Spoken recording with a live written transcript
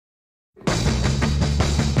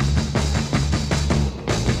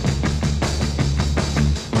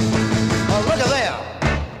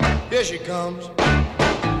Here she comes. Here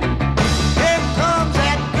comes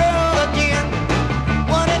that girl again.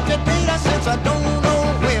 Wanted to date her since I don't know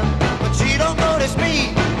when, but she don't notice me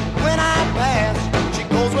when I pass. She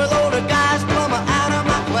goes with older guys, plumb out of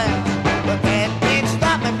my class. But that can't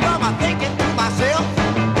stop me from thinking to myself,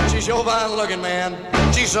 she's sure fine looking, man.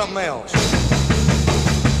 She's something else.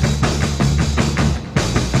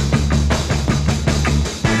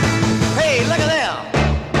 Hey, look at there,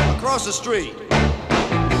 across the street.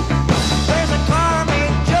 There's a car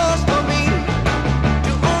made just for me.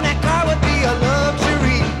 To own that car would be a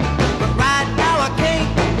luxury. But right now I can't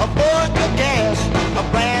afford the gas. A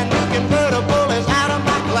brand new convertible is out of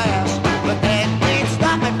my class. But that can't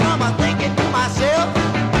stop me from thinking to myself,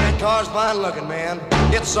 that car's fine looking, man.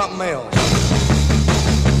 It's something else.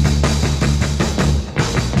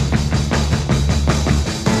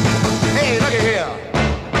 Hey, look at here.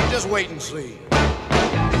 Just wait and see.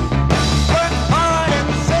 Work hard and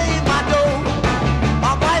save my dough.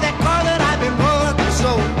 I'll buy that car that I've been working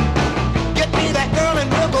so. Get me that girl and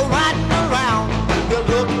we'll go riding around. We'll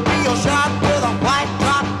look real sharp with a white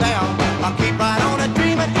top down. I'll keep right on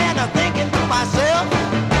dreaming and thinking to myself,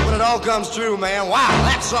 when it all comes true, man, wow,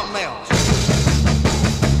 that's something else.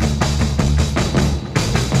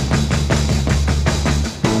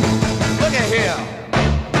 Look at here.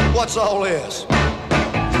 What's all this?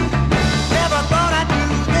 Never thought I'd do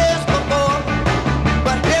this before,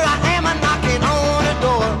 but here I am knocking on the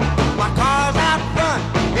door. My car's out front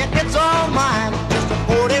and it's all mine. Just a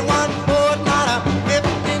 41 Ford, not a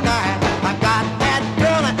 59. I got that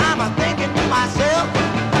girl and I'm thinking to myself,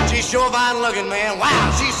 she's sure fine looking, man.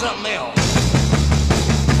 Wow, she's something else.